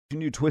A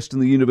new twist in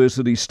the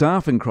university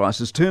staffing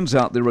crisis. Turns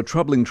out there are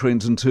troubling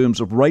trends in terms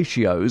of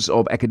ratios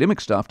of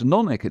academic staff to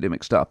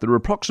non-academic staff. There are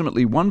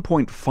approximately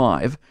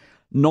 1.5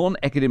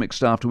 non-academic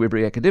staff to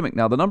every academic.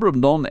 Now, the number of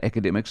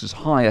non-academics is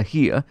higher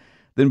here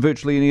than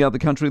virtually any other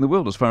country in the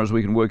world, as far as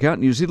we can work out.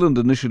 New Zealand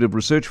Initiative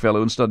Research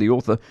Fellow and Study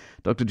Author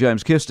Dr.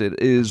 James Kierstead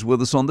is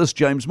with us on this.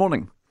 James,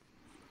 morning.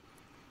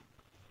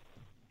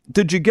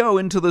 Did you go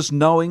into this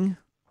knowing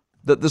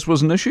that this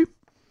was an issue?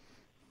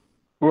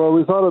 Well,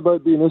 we thought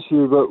about being an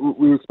issue, but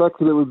we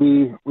expected we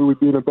would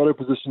be in a better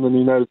position than the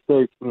United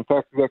States. But in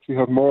fact, we actually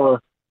have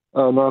more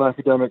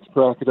non-academics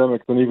per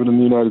academic than even in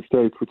the United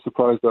States, which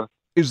surprised us.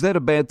 Is that a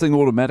bad thing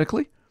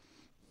automatically?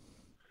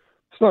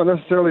 It's not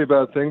necessarily a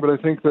bad thing, but I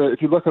think that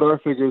if you look at our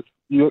figures,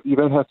 you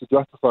then have to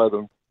justify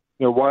them.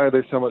 You know, why are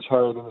they so much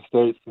higher than the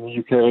States, than the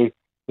UK,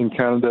 in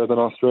Canada, than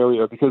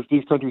Australia? Because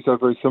these countries have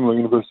very similar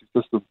university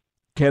systems.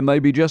 Can they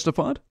be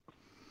justified?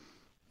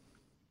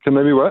 Can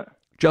they be what?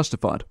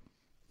 Justified.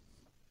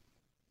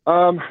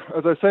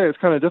 As I say, it's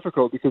kind of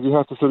difficult because you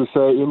have to sort of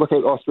say, you look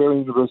at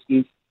Australian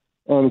universities,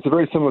 and it's a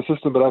very similar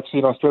system, but actually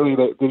in Australia,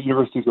 the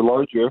universities are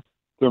larger.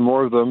 There are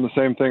more of them. The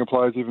same thing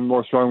applies even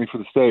more strongly for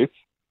the States.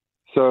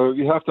 So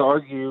you have to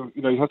argue,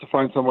 you have to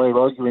find some way of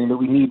arguing that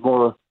we need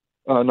more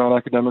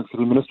non-academics as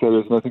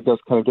administrators, and I think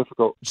that's kind of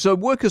difficult. So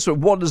what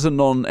is a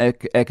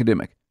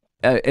non-academic?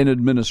 An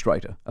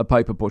administrator, a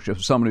paper pusher,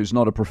 someone who's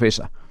not a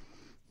professor?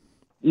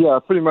 Yeah,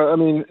 pretty much. I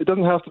mean, it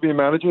doesn't have to be a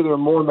manager. There are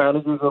more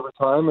managers over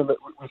time, and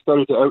we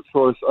started to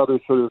outsource other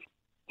sort of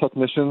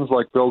technicians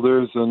like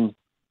builders and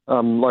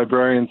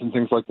librarians and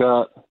things like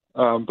that.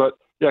 But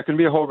yeah, it can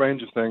be a whole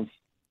range of things.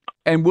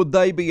 And would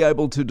they be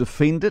able to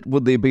defend it?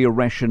 Would there be a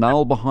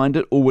rationale behind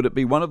it? Or would it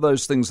be one of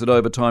those things that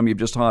over time you've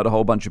just hired a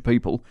whole bunch of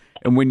people,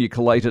 and when you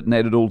collate it and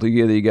add it all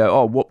together, you go,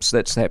 oh, whoops,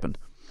 that's happened?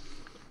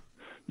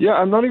 Yeah,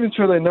 I'm not even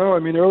sure they know. I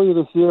mean, earlier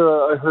this year,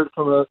 I heard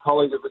from a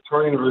colleague at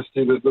Victoria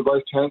University that the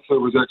Vice Chancellor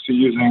was actually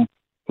using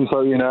some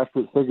slightly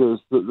inaccurate figures.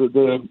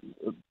 The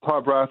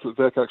top brass at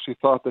Vic actually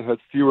thought they had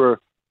fewer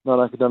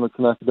non-academics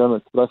than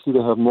academics, but actually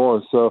they have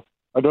more. So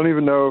I don't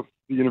even know if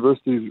the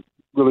universities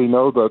really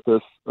know about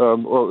this,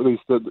 or at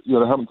least that they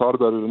haven't thought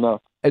about it enough.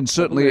 And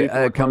certainly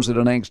it comes at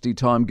an angsty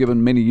time,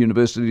 given many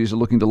universities are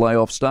looking to lay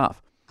off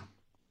staff.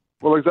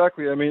 Well,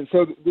 exactly. I mean,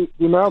 so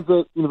the amount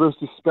that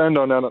universities spend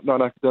on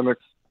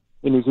non-academics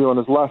in New Zealand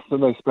is less than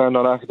they spend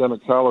on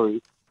academic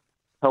salaries.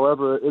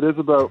 However, it is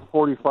about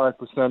 45%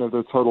 of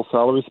their total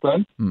salary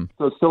spend,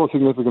 so it's still a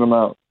significant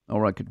amount. All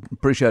right,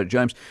 appreciate it,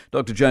 James.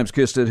 Dr. James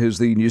Kierstead, who's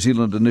the New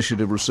Zealand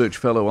Initiative Research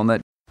Fellow on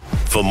that.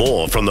 For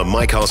more from the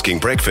Mike Hosking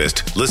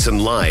Breakfast, listen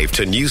live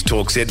to News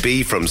Talk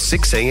ZB from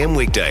 6 a.m.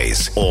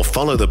 weekdays or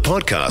follow the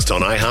podcast on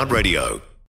iHeartRadio.